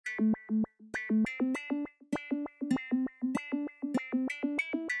Good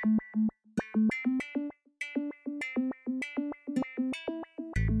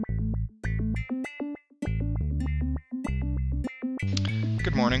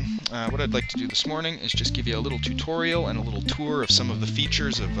morning. What I'd like to do this morning is just give you a little tutorial and a little tour of some of the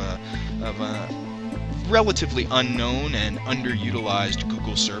features of a relatively unknown and underutilized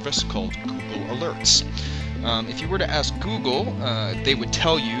Google service called Google Alerts. If you were to ask Google, they would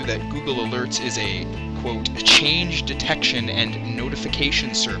tell you that Google Alerts is a, quote, change detection and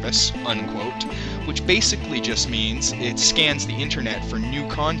notification service, unquote, which basically just means it scans the internet for new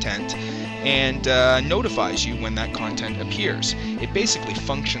content and notifies you when that content appears. It basically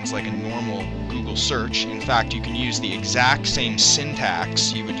functions like a normal Google search. In fact, you can use the exact same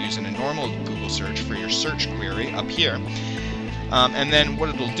syntax you would use in a normal Google search for your search query up here. And then what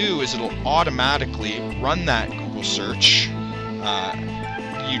it'll do is it'll automatically run that Google search.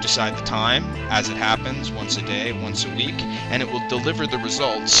 You decide the time as it happens, once a day, once a week, and it will deliver the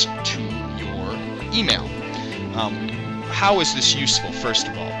results to your email. How is this useful, first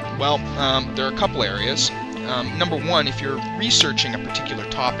of all? Well, there are a couple areas. Number one, if you're researching a particular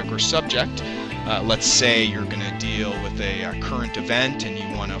topic or subject, let's say you're going to deal with a current event and you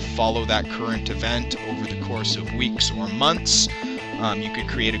want to follow that current event over the course of weeks or months, you could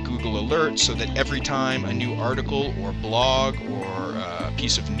create a Google alert so that every time a new article or blog or a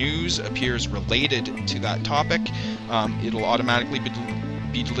piece of news appears related to that topic, it'll automatically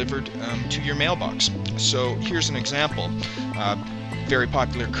be delivered to your mailbox. So here's an example. Very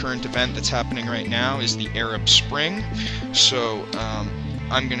popular current event that's happening right now is the Arab Spring. So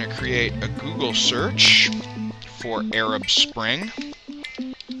I'm going to create a Google search for Arab Spring.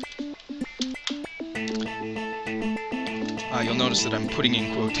 You'll notice that I'm putting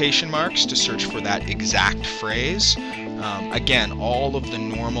in quotation marks to search for that exact phrase. Again, all of the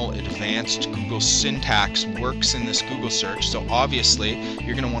normal advanced Google syntax works in this Google search, so obviously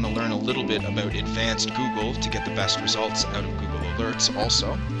you're going to want to learn a little bit about advanced Google to get the best results out of Google Alerts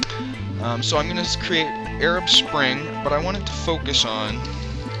also. So I'm going to create Arab Spring, but I wanted to focus on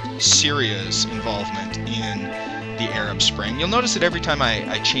Syria's involvement in the Arab Spring. You'll notice that every time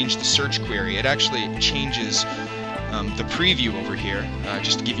I change the search query, it actually changes the preview over here,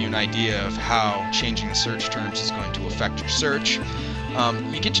 just to give you an idea of how changing the search terms is going to affect your search.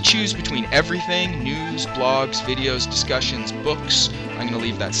 You get to choose between everything: news, blogs, videos, discussions, books. I'm going to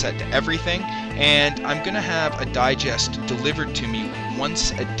leave that set to everything, and I'm going to have a digest delivered to me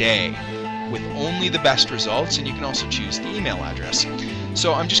once a day with only the best results, and you can also choose the email address.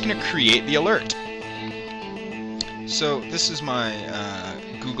 So I'm just going to create the alert. So this is my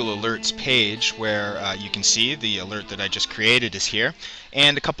Google Alerts page where you can see the alert that I just created is here,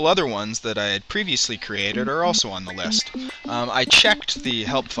 and a couple other ones that I had previously created are also on the list. I checked the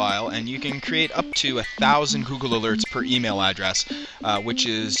help file, and you can create up to 1,000 Google Alerts per email address, which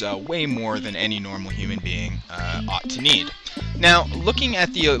is way more than any normal human being ought to need. Now, looking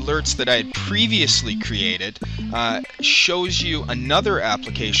at the alerts that I had previously created shows you another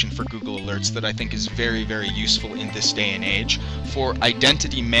application for Google Alerts that I think is very, very useful in this day and age for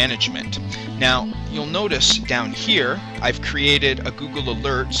identity management. Now, you'll notice down here I've created a Google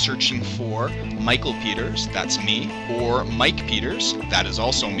Alert searching for Michael Peters, that's me, or Mike Peters, that is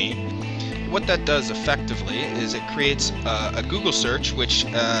also me. What that does effectively is it creates a Google search which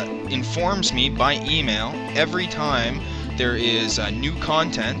informs me by email every time there is new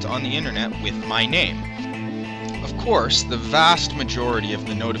content on the internet with my name. Of course, the vast majority of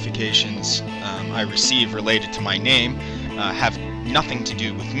the notifications I receive related to my name have nothing to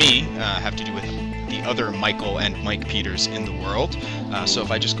do with me, have to do with the other Michael and Mike Peters in the world. So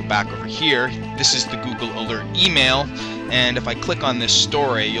if I just go back over here, this is the Google Alert email, and if I click on this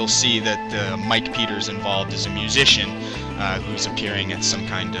story, you'll see that Mike Peters involved is a musician who's appearing at some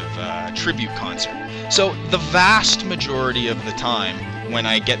kind of tribute concert. So the vast majority of the time when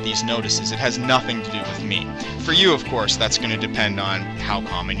I get these notices, it has nothing to do with me. For you, of course, that's going to depend on how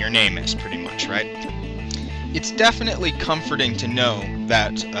common your name is, pretty much, right? It's definitely comforting to know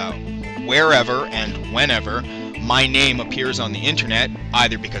that wherever and whenever my name appears on the internet,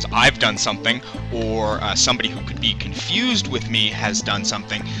 either because I've done something or somebody who could be confused with me has done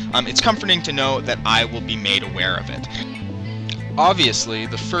something, it's comforting to know that I will be made aware of it. Obviously,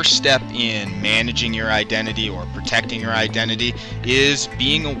 the first step in managing your identity or protecting your identity is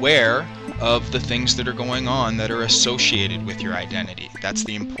being aware of the things that are going on that are associated with your identity. That's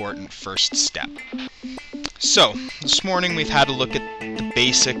the important first step. So, this morning we've had a look at the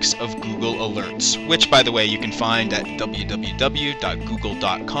basics of Google Alerts, which, by the way, you can find at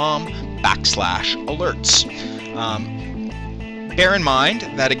www.google.com/alerts. Bear in mind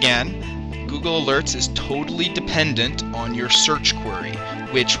that, again, Google Alerts is totally dependent on your search query,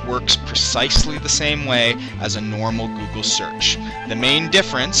 which works precisely the same way as a normal Google search. The main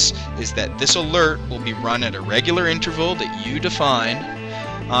difference is that this alert will be run at a regular interval that you define,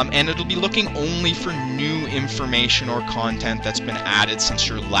 and it'll be looking only for new information or content that's been added since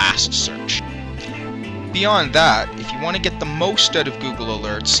your last search. Beyond that, if you want to get the most out of Google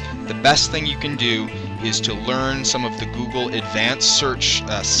Alerts, the best thing you can do is to learn some of the Google Advanced Search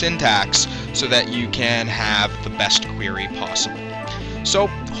syntax so that you can have the best query possible. So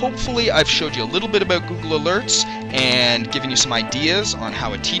hopefully I've showed you a little bit about Google Alerts and given you some ideas on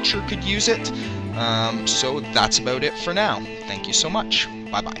how a teacher could use it. So that's about it for now. Thank you so much.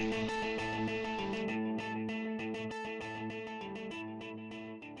 Bye-bye.